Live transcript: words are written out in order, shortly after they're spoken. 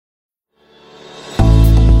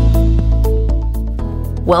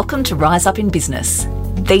Welcome to Rise Up in Business,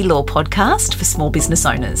 the law podcast for small business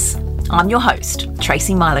owners. I'm your host,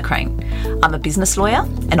 Tracy Myler-Crane. I'm a business lawyer,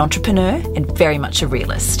 an entrepreneur, and very much a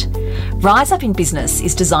realist. Rise Up in Business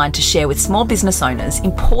is designed to share with small business owners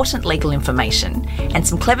important legal information and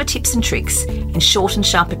some clever tips and tricks in short and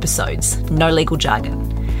sharp episodes, no legal jargon.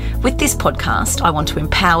 With this podcast, I want to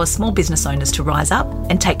empower small business owners to rise up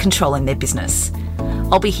and take control in their business.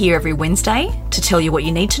 I'll be here every Wednesday to tell you what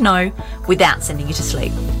you need to know without sending you to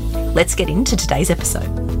sleep. Let's get into today's episode.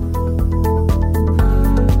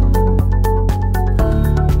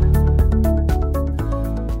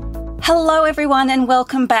 Hello everyone and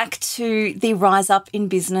welcome back to the Rise Up in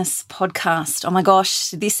Business podcast. Oh my gosh,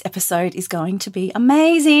 this episode is going to be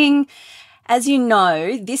amazing. As you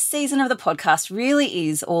know, this season of the podcast really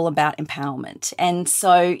is all about empowerment. And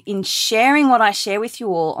so in sharing what I share with you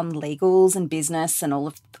all on legals and business and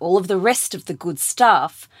all of the rest of the good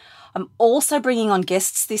stuff, I'm also bringing on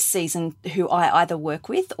guests this season who I either work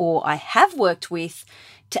with or I have worked with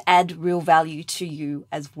to add real value to you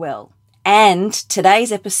as well. And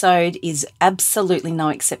today's episode is absolutely no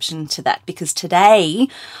exception to that, because today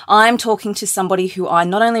I'm talking to somebody who I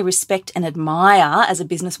not only respect and admire as a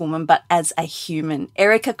businesswoman, but as a human.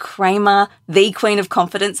 Erica Kramer, the Queen of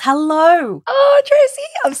Confidence. Hello. Oh, Tracy,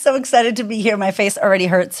 I'm so excited to be here. My face already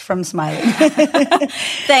hurts from smiling.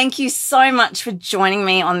 Thank you so much for joining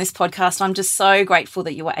me on this podcast. I'm just so grateful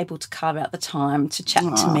that you were able to carve out the time to chat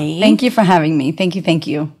to me. Thank you for having me. Thank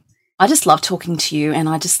you. I just love talking to you and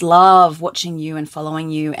I just love watching you and following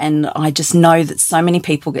you, and I just know that so many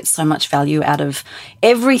people get so much value out of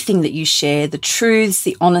everything that you share, the truths,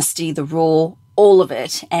 the honesty, the raw, all of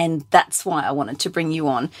it, and that's why I wanted to bring you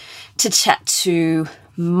on to chat to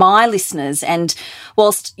my listeners. And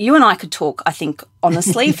whilst you and I could talk, I think,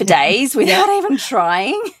 honestly for days without even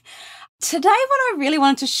trying, today what I really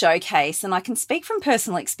wanted to showcase, and I can speak from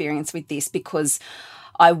personal experience with this because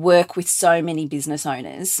I work with so many business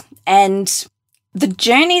owners, and the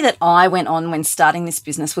journey that I went on when starting this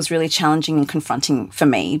business was really challenging and confronting for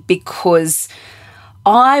me, because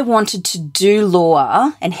I wanted to do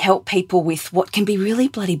law and help people with what can be really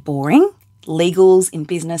bloody boring, legals in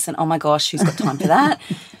business, and oh my gosh, who's got time for that?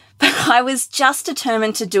 But I was just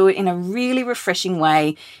determined to do it in a really refreshing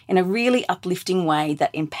way, in a really uplifting way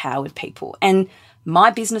that empowered people. And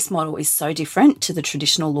my business model is so different to the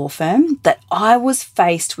traditional law firm that I was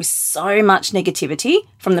faced with so much negativity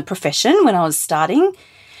from the profession when I was starting.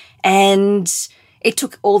 And it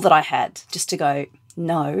took all that I had just to go,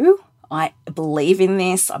 no, I believe in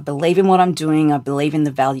this. I believe in what I'm doing. I believe in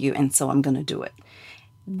the value. And so I'm going to do it.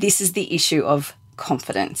 This is the issue of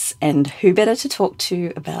confidence. And who better to talk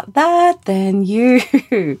to about that than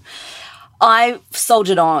you? I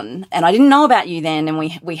soldiered on, and I didn't know about you then, and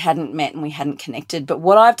we hadn't met and we hadn't connected. But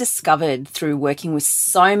what I've discovered through working with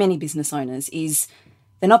so many business owners is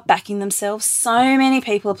they're not backing themselves. So many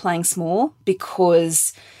people are playing small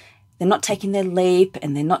because they're not taking their leap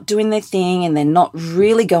and they're not doing their thing and they're not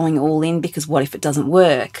really going all in, because what if it doesn't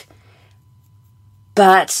work?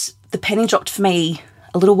 But the penny dropped for me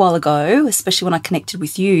a little while ago, especially when I connected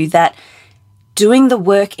with you, that doing the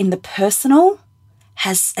work in the personal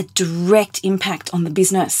has a direct impact on the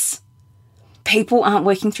business. People aren't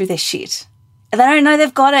working through their shit. They don't know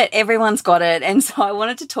they've got it. Everyone's got it. And so I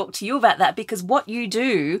wanted to talk to you about that, because what you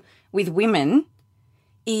do with women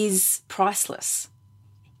is priceless,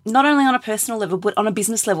 not only on a personal level, but on a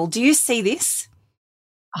business level. Do you see this?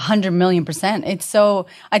 100,000,000%. It's so,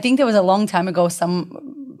 I think there was a long time ago,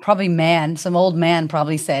 some old man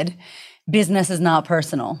probably said, business is not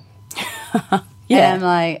personal. Yeah. And I'm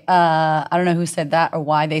like, I don't know who said that or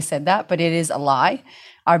why they said that, but it is a lie.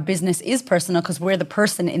 Our business is personal because we're the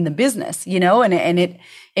person in the business, you know, and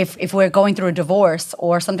if we're going through a divorce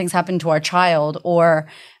or something's happened to our child or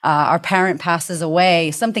our parent passes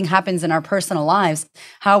away, something happens in our personal lives,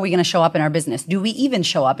 how are we going to show up in our business? Do we even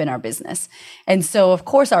show up in our business? And so, of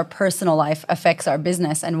course, our personal life affects our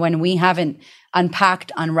business. And when we haven't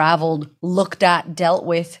unpacked, unraveled, looked at, dealt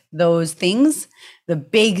with those things, the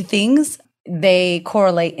big things, they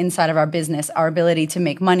correlate inside of our business. Our ability to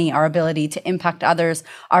make money, our ability to impact others,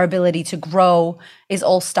 our ability to grow is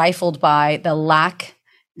all stifled by the lack,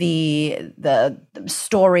 the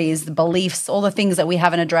stories, the beliefs, all the things that we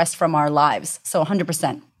haven't addressed from our lives. So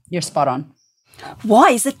 100%, you're spot on. Why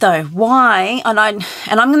is it though? Why? And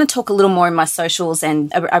I'm going to talk a little more in my socials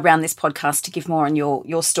and around this podcast to give more on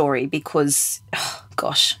your story, because, oh,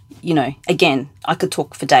 gosh, you know, again, I could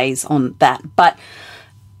talk for days on that, but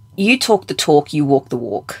you talk the talk, you walk the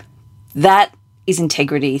walk. That is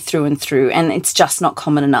integrity through and through, and it's just not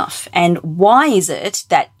common enough. And why is it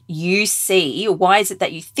that you see, or why is it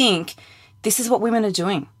that you think This is what women are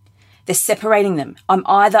doing. They're separating them. I'm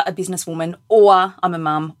either a businesswoman or I'm a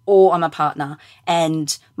mum or I'm a partner.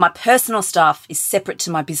 And my personal stuff is separate to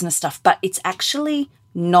my business stuff, but it's actually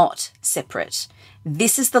not separate.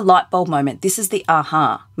 This is the light bulb moment. This is the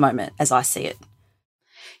aha moment as I see it.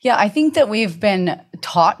 Yeah, I think that we've been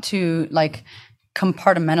taught to like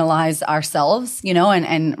compartmentalize ourselves,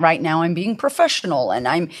 and right now I'm being professional, and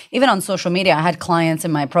I'm even on social media. I had clients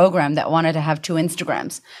in my program that wanted to have 2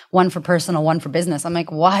 Instagrams, one for personal, one for business. I'm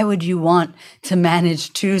like, why would you want to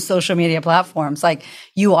manage 2 social media platforms? Like,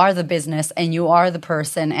 you are the business and you are the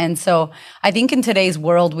person. And so I think in today's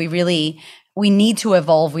world, we need to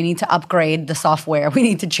evolve. We need to upgrade the software. We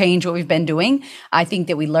need to change what we've been doing. I think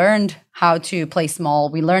that we learned how to play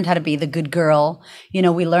small. We learned how to be the good girl. We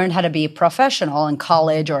learned how to be professional in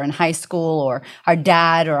college or in high school, or our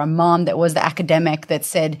dad or our mom that was the academic that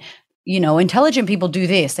said, intelligent people do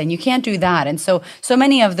this and you can't do that. And so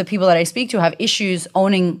many of the people that I speak to have issues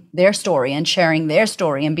owning their story and sharing their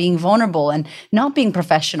story and being vulnerable and not being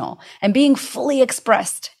professional and being fully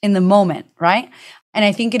expressed in the moment, right? And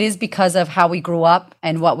I think it is because of how we grew up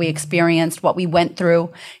and what we experienced, what we went through.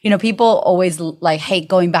 People always hate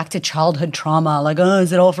going back to childhood trauma. Like, oh,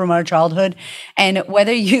 is it all from our childhood? And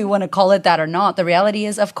whether you want to call it that or not, the reality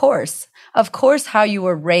is, of course, how you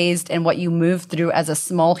were raised and what you moved through as a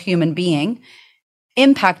small human being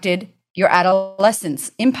impacted your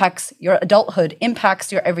adolescence, impacts your adulthood,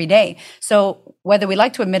 impacts your everyday. So whether we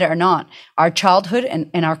like to admit it or not, our childhood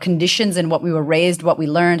and our conditions and what we were raised, what we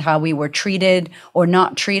learned, how we were treated or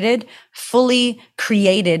not treated, fully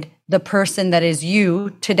created the person that is you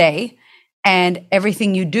today. And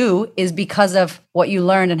everything you do is because of what you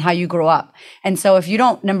learned and how you grew up. And so if you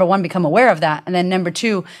don't, number one, become aware of that, and then number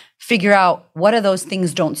two, figure out what of those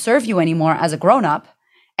things don't serve you anymore as a grown-up,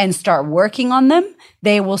 and start working on them,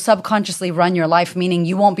 they will subconsciously run your life, meaning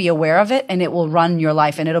you won't be aware of it and it will run your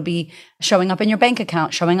life, and it'll be showing up in your bank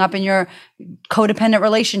account, showing up in your codependent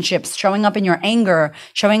relationships, showing up in your anger,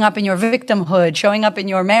 showing up in your victimhood, showing up in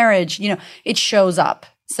your marriage. It shows up.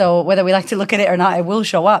 So whether we like to look at it or not, it will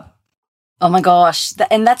show up. Oh my gosh.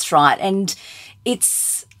 And that's right. And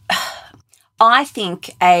I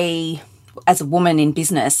think as a woman in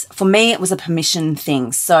business, for me, it was a permission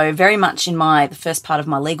thing. So very much in the first part of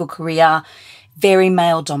my legal career, very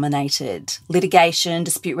male dominated. Litigation,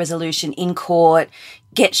 dispute resolution in court,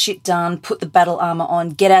 get shit done, put the battle armor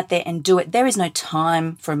on, get out there and do it. There is no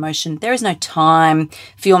time for emotion. There is no time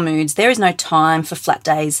for your moods. There is no time for flat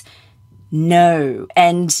days. No.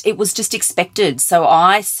 And it was just expected. So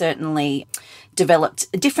I certainly developed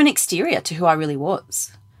a different exterior to who I really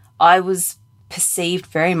was. I was perceived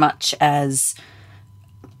very much as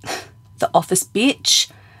the office bitch,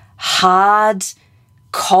 hard,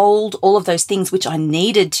 cold, all of those things, which I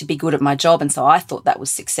needed to be good at my job. And so I thought that was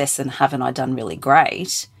success, and haven't I done really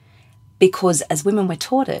great? Because as women, we're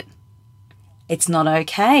taught it. It's not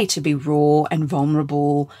okay to be raw and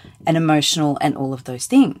vulnerable and emotional and all of those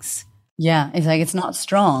things. Yeah, it's like it's not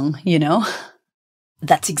strong,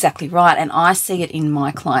 That's exactly right. And I see it in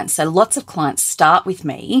my clients. So lots of clients start with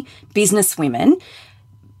me, business women,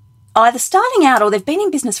 either starting out or they've been in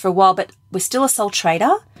business for a while, but we're still a sole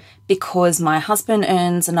trader because my husband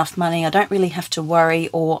earns enough money. I don't really have to worry,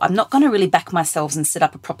 or I'm not going to really back myself and set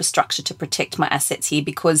up a proper structure to protect my assets here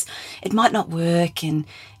because it might not work. And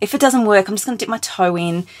if it doesn't work, I'm just going to dip my toe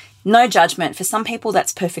in. No judgment. For some people,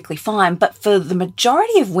 that's perfectly fine. But for the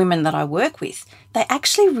majority of women that I work with, they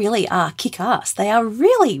actually really are kick-ass. They are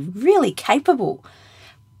really, really capable.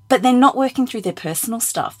 But they're not working through their personal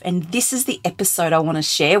stuff. And this is the episode I want to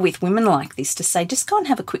share with women like this, to say, just go and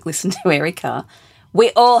have a quick listen to Erica.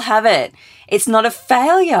 We all have it. It's not a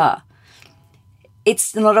failure.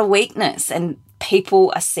 It's not a weakness. And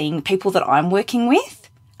people that I'm working with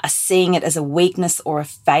are seeing it as a weakness or a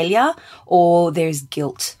failure, or there's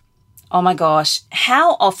guilt. Oh my gosh,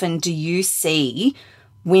 how often do you see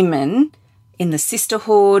women in the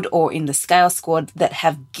sisterhood or in the scale squad that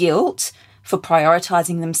have guilt for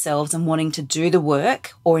prioritizing themselves and wanting to do the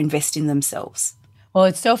work or invest in themselves? Well,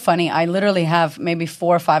 it's so funny. I literally have maybe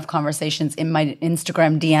 4 or 5 conversations in my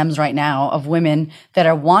Instagram DMs right now of women that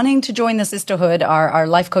are wanting to join the Sisterhood, our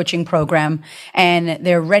life coaching program, and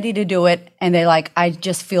they're ready to do it. And they're like, I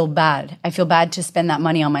just feel bad. I feel bad to spend that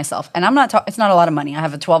money on myself. And it's not a lot of money. I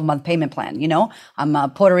have a 12-month payment plan. I'm a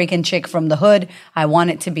Puerto Rican chick from the hood. I want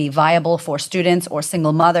it to be viable for students or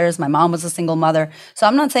single mothers. My mom was a single mother. So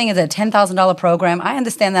I'm not saying it's a $10,000 program. I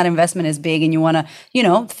understand that investment is big and you want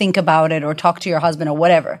to, think about it or talk to your husband or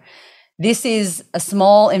whatever. This is a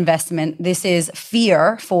small investment. This is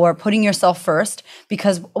fear for putting yourself first,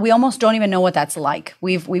 because we almost don't even know what that's like.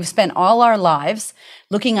 We've spent all our lives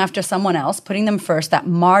looking after someone else, putting them first, that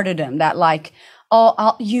martyrdom, that like,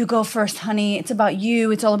 oh, you go first, honey. It's about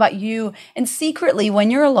you. It's all about you. And secretly,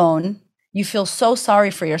 when you're alone, you feel so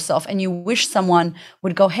sorry for yourself and you wish someone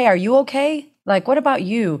would go, hey, are you okay? Like, what about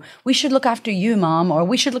you? We should look after you, mom, or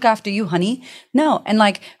we should look after you, honey. No. And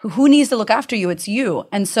like, who needs to look after you? It's you.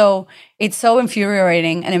 And so it's so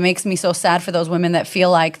infuriating. And it makes me so sad for those women that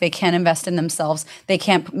feel like they can't invest in themselves. They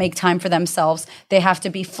can't make time for themselves. They have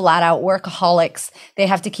to be flat out workaholics. They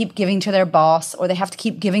have to keep giving to their boss, or they have to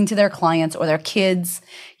keep giving to their clients or their kids.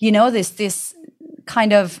 You know, this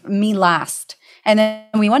kind of me last. And then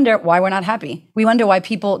we wonder why we're not happy. We wonder why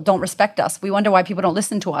people don't respect us. We wonder why people don't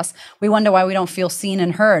listen to us. We wonder why we don't feel seen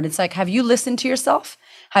and heard. It's like, have you listened to yourself?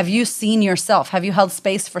 Have you seen yourself? Have you held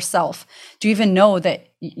space for self? Do you even know that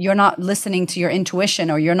you're not listening to your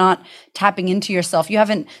intuition, or you're not tapping into yourself? You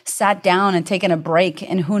haven't sat down and taken a break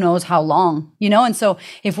in who knows how long, you know? And so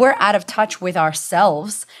if we're out of touch with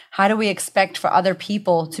ourselves, how do we expect for other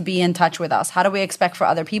people to be in touch with us? How do we expect for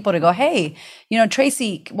other people to go, hey, you know,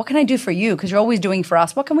 Tracy, what can I do for you? Because you're always doing for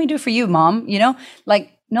us. What can we do for you, mom? You know,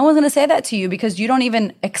 like, no one's going to say that to you because you don't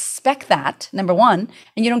even expect that, number one,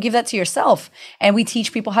 and you don't give that to yourself. And we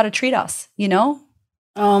teach people how to treat us, you know?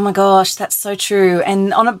 Oh my gosh, that's so true.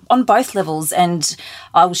 And on both levels, and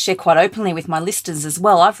I will share quite openly with my listeners as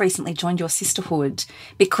well, I've recently joined your sisterhood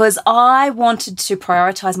because I wanted to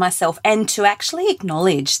prioritize myself and to actually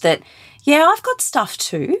acknowledge that, yeah, I've got stuff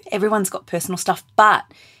too. Everyone's got personal stuff, but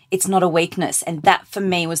it's not a weakness. And that for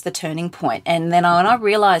me was the turning point. And then when I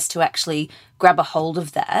realized to actually grab a hold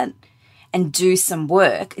of that and do some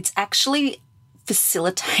work, it's actually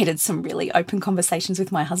facilitated some really open conversations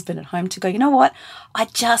with my husband at home to go, you know what? I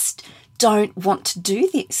just don't want to do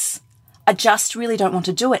this. I just really don't want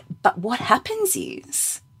to do it. But what happens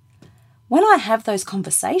is when I have those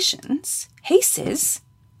conversations, he says,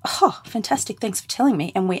 oh, fantastic. Thanks for telling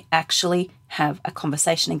me. And we actually have a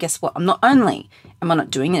conversation. And guess what? Not only am I not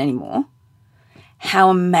doing it anymore, how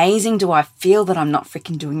amazing do I feel that I'm not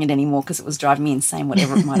freaking doing it anymore because it was driving me insane,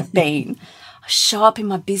 whatever it might have been. I show up in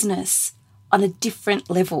my business on a different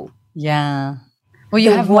level. Yeah. Well,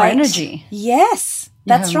 you have more energy. Yes.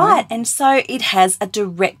 That's right. And so it has a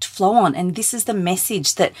direct flow on. And this is the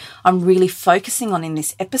message that I'm really focusing on in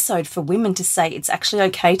this episode for women, to say it's actually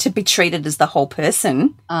okay to be treated as the whole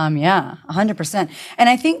person. Yeah, 100%. And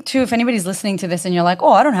I think too, if anybody's listening to this and you're like,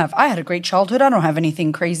 oh, I had a great childhood. I don't have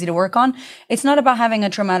anything crazy to work on. It's not about having a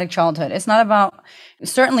traumatic childhood. It's not about,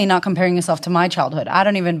 certainly not comparing yourself to my childhood. I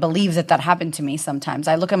don't even believe that happened to me sometimes.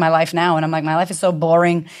 I look at my life now and I'm like, my life is so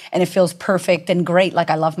boring and it feels perfect and great. Like,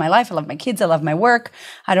 I love my life. I love my kids. I love my work.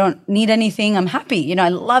 I don't need anything. I'm happy. You know, I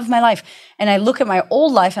love my life. And I look at my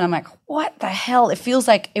old life and I'm like, what the hell? It feels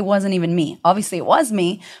like it wasn't even me. Obviously it was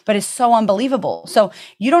me, but it's so unbelievable. So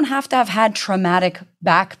you don't have to have had traumatic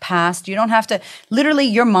back past. You don't have to, literally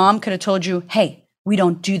your mom could have told you, hey, we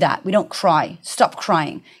don't do that. We don't cry. Stop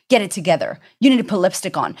crying. Get it together. You need to put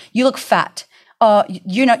lipstick on. You look fat.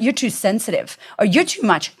 You're too sensitive, or you're too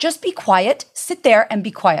much. Just be quiet. Sit there and be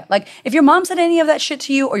quiet. Like, if your mom said any of that shit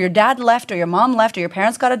to you, or your dad left, or your mom left, or your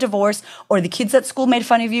parents got a divorce, or the kids at school made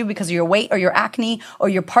fun of you because of your weight or your acne, or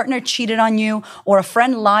your partner cheated on you, or a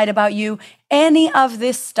friend lied about you, any of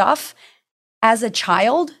this stuff as a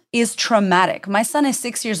child is traumatic. My son is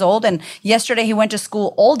 6 years old, and yesterday he went to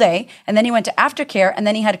school all day, and then he went to aftercare, and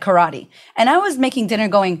then he had karate. And I was making dinner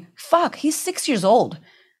going, fuck, he's 6 years old.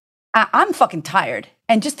 I'm fucking tired.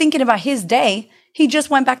 And just thinking about his day, he just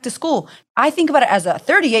went back to school. I think about it as a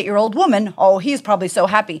 38-year-old woman. Oh, he's probably so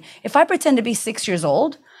happy. If I pretend to be 6 years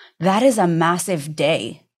old, that is a massive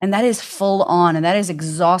day. And that is full on, and that is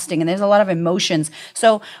exhausting. And there's a lot of emotions.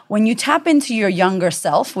 So when you tap into your younger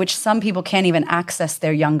self, which some people can't even access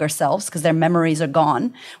their younger selves because their memories are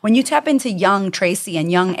gone. When you tap into young Tracy and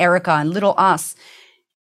young Erica and little us,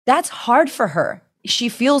 that's hard for her. She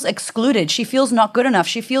feels excluded. She feels not good enough.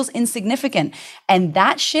 She feels insignificant. And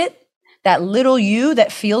that shit, that little you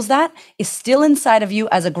that feels that, is still inside of you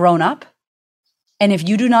as a grown up. And if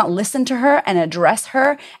you do not listen to her and address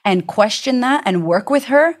her and question that and work with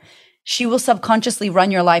her, she will subconsciously run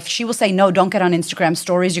your life. She will say, no, don't get on Instagram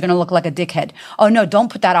stories. You're going to look like a dickhead. Oh, no,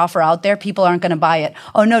 don't put that offer out there. People aren't going to buy it.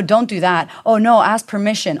 Oh, no, don't do that. Oh, no, ask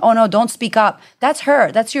permission. Oh, no, don't speak up. That's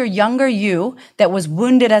her. That's your younger you that was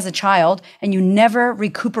wounded as a child, and you never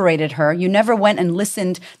recuperated her. You never went and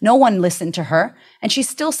listened. No one listened to her. And she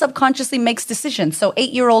still subconsciously makes decisions. So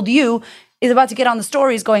 8-year-old you is about to get on the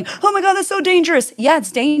stories going, oh my God, that's so dangerous. Yeah,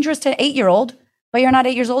 it's dangerous to an 8-year-old. but you're not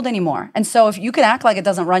 8 years old anymore. And so if you can act like it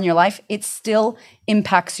doesn't run your life, it still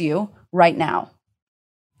impacts you right now.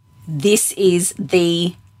 This is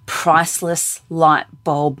the priceless light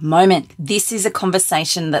bulb moment. This is a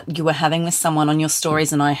conversation that you were having with someone on your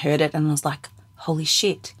stories, and I heard it and I was like, holy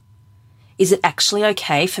shit. Is it actually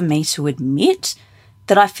okay for me to admit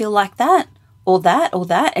that I feel like that or that or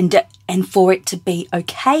that, and for it to be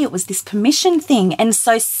okay? It was this permission thing. And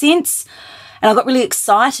so and I got really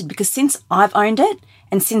excited because since I've owned it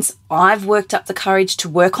and since I've worked up the courage to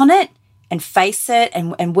work on it and face it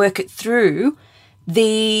and work it through,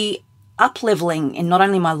 the up-leveling in not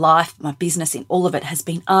only my life, my business, in all of it has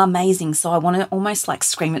been amazing. So I want to almost like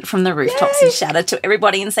scream it from the rooftops and shout it to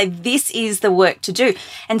everybody and say, this is the work to do.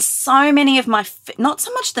 And so many of my, not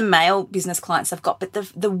so much the male business clients I've got, but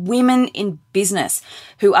the women in business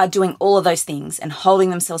who are doing all of those things and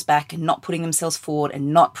holding themselves back and not putting themselves forward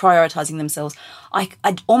and not prioritizing themselves.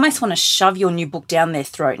 I'd almost want to shove your new book down their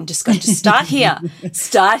throat and just go, just start here.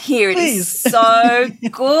 Start here. It is so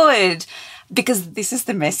good. Because this is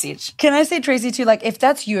the message. Can I say, Tracy, too, like if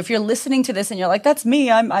that's you, if you're listening to this and you're like, that's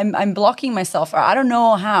me, I'm blocking myself, or I don't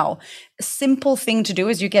know how. A simple thing to do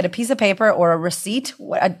is you get a piece of paper or a receipt,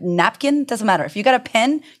 a napkin, doesn't matter. If you got a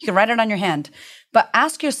pen, you can write it on your hand. But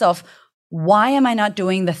ask yourself, why am I not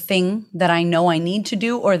doing the thing that I know I need to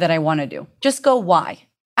do or that I want to do? Just go, why?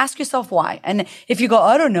 Ask yourself why. And if you go,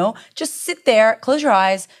 I don't know, just sit there, close your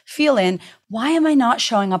eyes, feel in, why am I not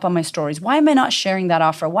showing up on my stories? Why am I not sharing that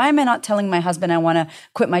offer? Why am I not telling my husband I want to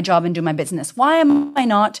quit my job and do my business? Why am I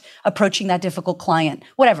not approaching that difficult client?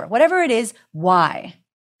 Whatever it is, why?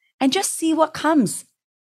 And just see what comes.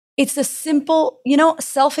 It's a simple,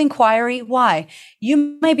 self-inquiry. Why?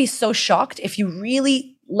 You may be so shocked if you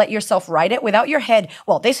really let yourself write it without your head.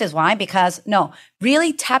 Well, this is why, because no,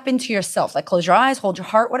 really tap into yourself. Like close your eyes, hold your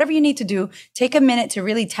heart, whatever you need to do. Take a minute to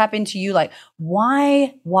really tap into you. Like,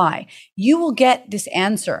 why? You will get this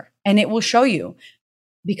answer and it will show you,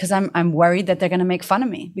 because I'm worried that they're going to make fun of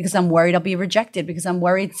me, because I'm worried I'll be rejected, because I'm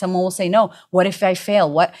worried someone will say no. What if I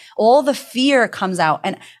fail? All the fear comes out.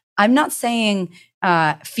 And I'm not saying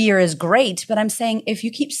fear is great, but I'm saying if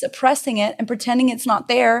you keep suppressing it and pretending it's not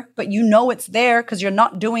there, but you know it's there because you're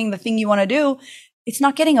not doing the thing you want to do, it's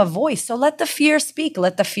not getting a voice. So let the fear speak.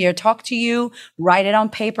 Let the fear talk to you. Write it on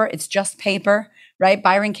paper. It's just paper, right?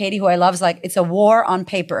 Byron Katie, who I love, is like, it's a war on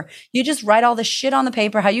paper. You just write all the shit on the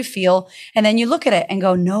paper, how you feel, and then you look at it and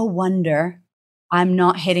go, no wonder I'm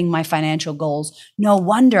not hitting my financial goals. No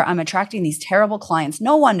wonder I'm attracting these terrible clients.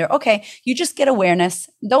 No wonder. Okay, you just get awareness.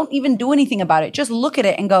 Don't even do anything about it. Just look at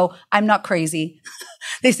it and go, I'm not crazy.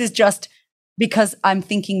 This is just because I'm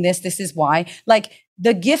thinking this. This is why. Like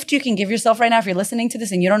the gift you can give yourself right now, if you're listening to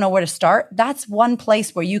this and you don't know where to start, that's one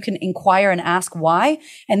place where you can inquire and ask why.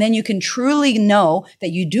 And then you can truly know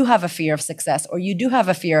that you do have a fear of success, or you do have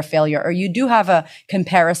a fear of failure, or you do have a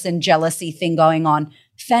comparison, jealousy thing going on.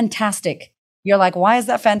 Fantastic. You're like, why is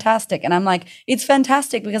that fantastic? And I'm like, it's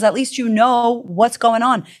fantastic because at least you know what's going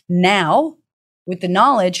on. Now, with the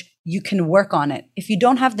knowledge, you can work on it. If you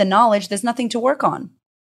don't have the knowledge, there's nothing to work on.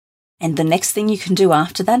 And the next thing you can do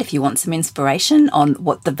after that, if you want some inspiration on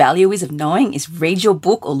what the value is of knowing, is read your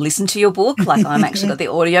book or listen to your book. Like I'm actually got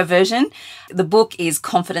the audio version. The book is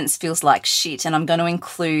Confidence Feels Like Shit. And I'm going to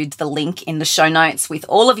include the link in the show notes with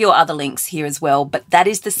all of your other links here as well. But that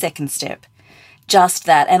is the second step. Just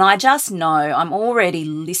that. And I just know, I'm already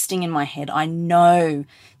listing in my head, I know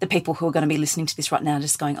the people who are going to be listening to this right now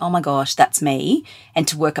just going, oh my gosh, that's me. And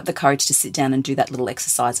to work up the courage to sit down and do that little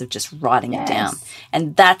exercise of just writing it down.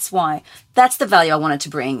 And that's the value I wanted to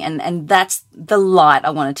bring. And that's the light I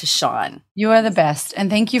wanted to shine. You are the best. And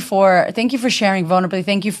thank you for sharing vulnerably.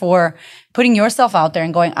 Thank you for putting yourself out there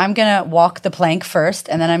and going, I'm going to walk the plank first,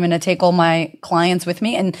 and then I'm going to take all my clients with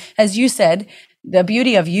me. And as you said, the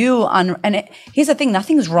beauty of you here's the thing,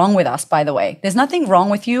 nothing's wrong with us, by the way. There's nothing wrong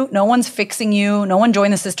with you. No one's fixing you. No one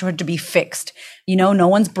joined the sisterhood to be fixed. No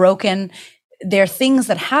one's broken. There are things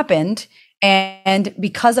that happened, and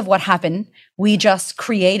because of what happened, we just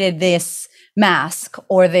created this mask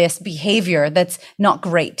or this behavior that's not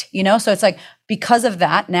great, So it's like, because of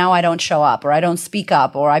that, now I don't show up, or I don't speak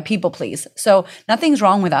up, or I people please. So nothing's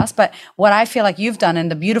wrong with us. But what I feel like you've done,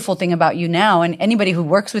 and the beautiful thing about you now, and anybody who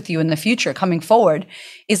works with you in the future coming forward,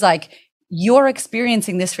 is like, you're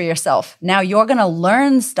experiencing this for yourself. Now you're going to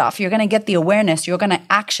learn stuff. You're going to get the awareness. You're going to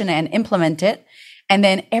action it and implement it. And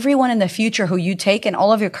then everyone in the future who you take, and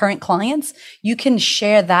all of your current clients, you can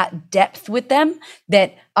share that depth with them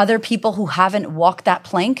that other people who haven't walked that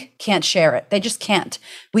plank can't share it. They just can't.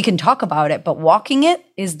 We can talk about it, but walking it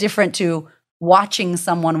is different to watching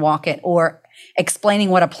someone walk it or explaining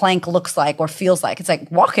what a plank looks like or feels like. It's like,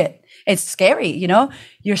 walk it. It's scary, you know,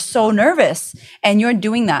 you're so nervous and you're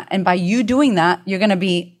doing that. And by you doing that, you're going to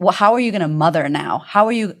be, well, how are you going to mother now? How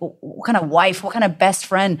are you, what kind of wife, what kind of best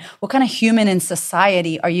friend, what kind of human in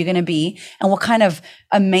society are you going to be? And what kind of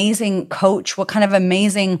amazing coach, what kind of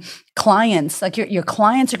amazing clients, like your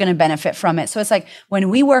clients are going to benefit from it. So it's like when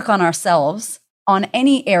we work on ourselves on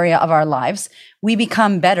any area of our lives, we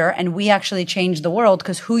become better and we actually change the world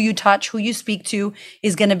because who you touch, who you speak to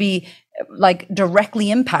is going to be like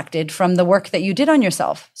directly impacted from the work that you did on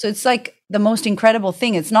yourself. So it's like the most incredible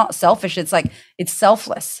thing. It's not selfish. It's like, it's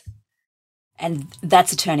selfless. And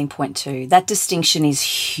that's a turning point too. That distinction is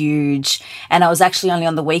huge. And I was actually only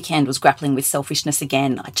on the weekend was grappling with selfishness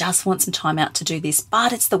again. I just want some time out to do this,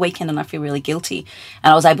 but it's the weekend and I feel really guilty.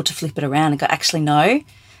 And I was able to flip it around and go, actually, no,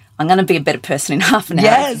 I'm going to be a better person in half an hour.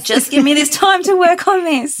 Yes. Just give me this time to work on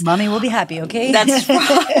this. Mommy will be happy, okay? That's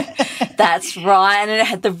right. That's right. And it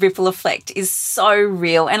had the ripple effect is so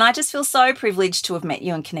real. And I just feel so privileged to have met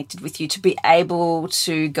you and connected with you, to be able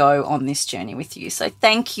to go on this journey with you. So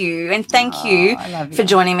thank you. And thank you for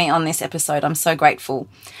joining me on this episode. I'm so grateful.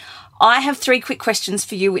 I have 3 quick questions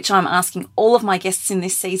for you, which I'm asking all of my guests in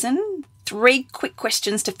this season. 3 quick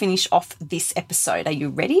questions to finish off this episode. Are you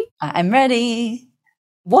ready? I'm ready.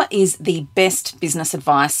 What is the best business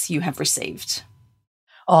advice you have received?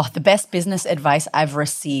 Oh, the best business advice I've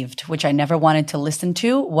received, which I never wanted to listen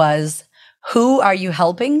to, was who are you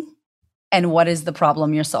helping and what is the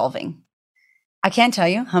problem you're solving? I can't tell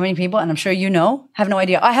you how many people, and I'm sure you know, have no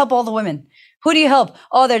idea. I help all the women. Who do you help?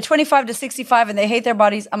 Oh, they're 25 to 65 and they hate their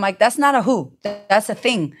bodies. I'm like, that's not a who. That's a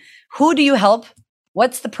thing. Who do you help?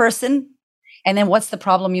 What's the person? And then what's the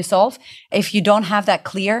problem you solve? If you don't have that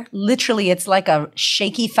clear, literally it's like a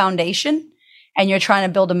shaky foundation and you're trying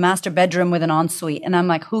to build a master bedroom with an ensuite. And I'm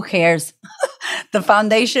like, who cares? The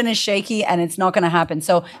foundation is shaky and it's not going to happen.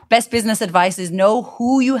 So best business advice is know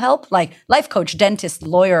who you help, like life coach, dentist,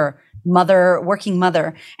 lawyer, mother, working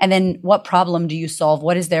mother. And then what problem do you solve?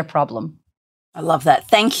 What is their problem? I love that.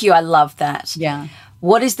 Thank you. I love that. Yeah.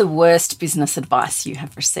 What is the worst business advice you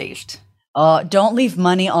have received? Don't leave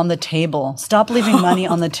money on the table. Stop leaving money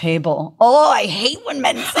on the table. Oh, I hate when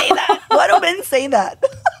men say that. Why do men say that?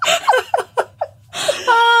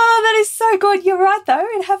 Oh, that is so good. You're right, though.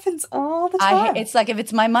 It happens all the time. It's like if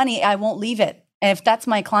it's my money, I won't leave it. And if that's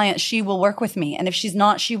my client, she will work with me. And if she's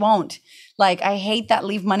not, she won't. Like, I hate that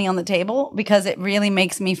leave money on the table because it really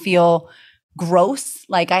makes me feel gross.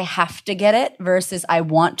 Like I have to get it versus I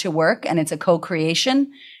want to work and it's a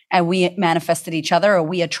co-creation. And we manifested each other, or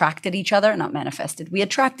we attracted each other, not manifested, we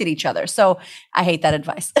attracted each other. So I hate that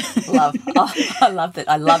advice. I love that.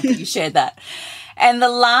 I love that you shared that. And the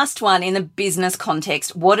last one, in the business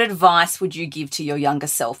context, what advice would you give to your younger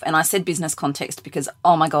self? And I said business context because,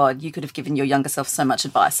 oh my God, you could have given your younger self so much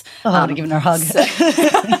advice. I would have given her a hug.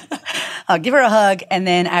 I'll give her a hug. And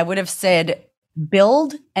then I would have said,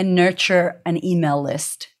 build and nurture an email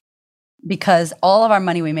list. Because all of our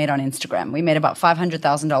money we made on Instagram, we made about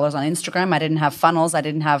 $500,000 on Instagram. I didn't have funnels. I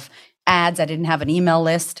didn't have ads. I didn't have an email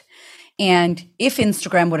list. And if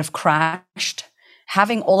Instagram would have crashed,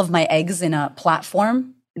 having all of my eggs in a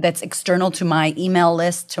platform that's external to my email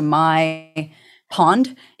list, to my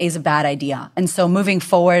pond, is a bad idea. And so moving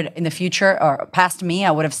forward in the future or past me,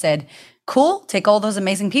 I would have said, cool, take all those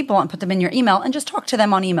amazing people and put them in your email and just talk to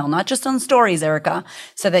them on email, not just on stories, Erica,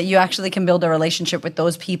 so that you actually can build a relationship with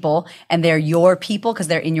those people and they're your people because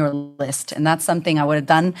they're in your list. And that's something I would have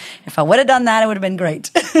done. If I would have done that, it would have been great.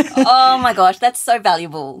 Oh my gosh, that's so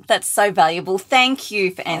valuable. That's so valuable. Thank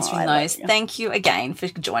you for answering those. Thank you again for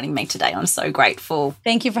joining me today. I'm so grateful.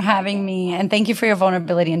 Thank you for having me. And thank you for your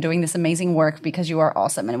vulnerability and doing this amazing work because you are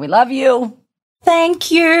awesome and we love you.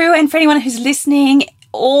 Thank you. And for anyone who's listening,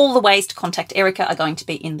 all the ways to contact Erica are going to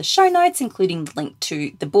be in the show notes, including the link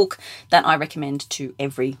to the book that I recommend to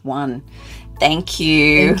everyone. Thank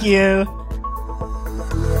you. Thank you.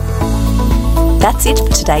 That's it for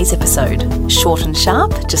today's episode. Short and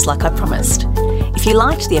sharp, just like I promised. If you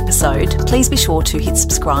liked the episode, please be sure to hit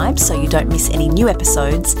subscribe so you don't miss any new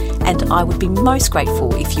episodes, and I would be most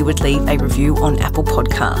grateful if you would leave a review on Apple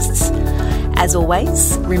Podcasts. As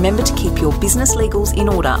always, remember to keep your business legals in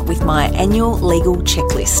order with my annual legal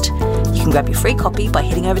checklist. You can grab your free copy by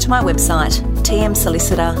heading over to my website,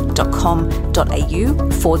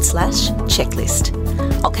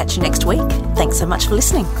 tmsolicitor.com.au/checklist. I'll catch you next week. Thanks so much for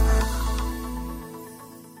listening.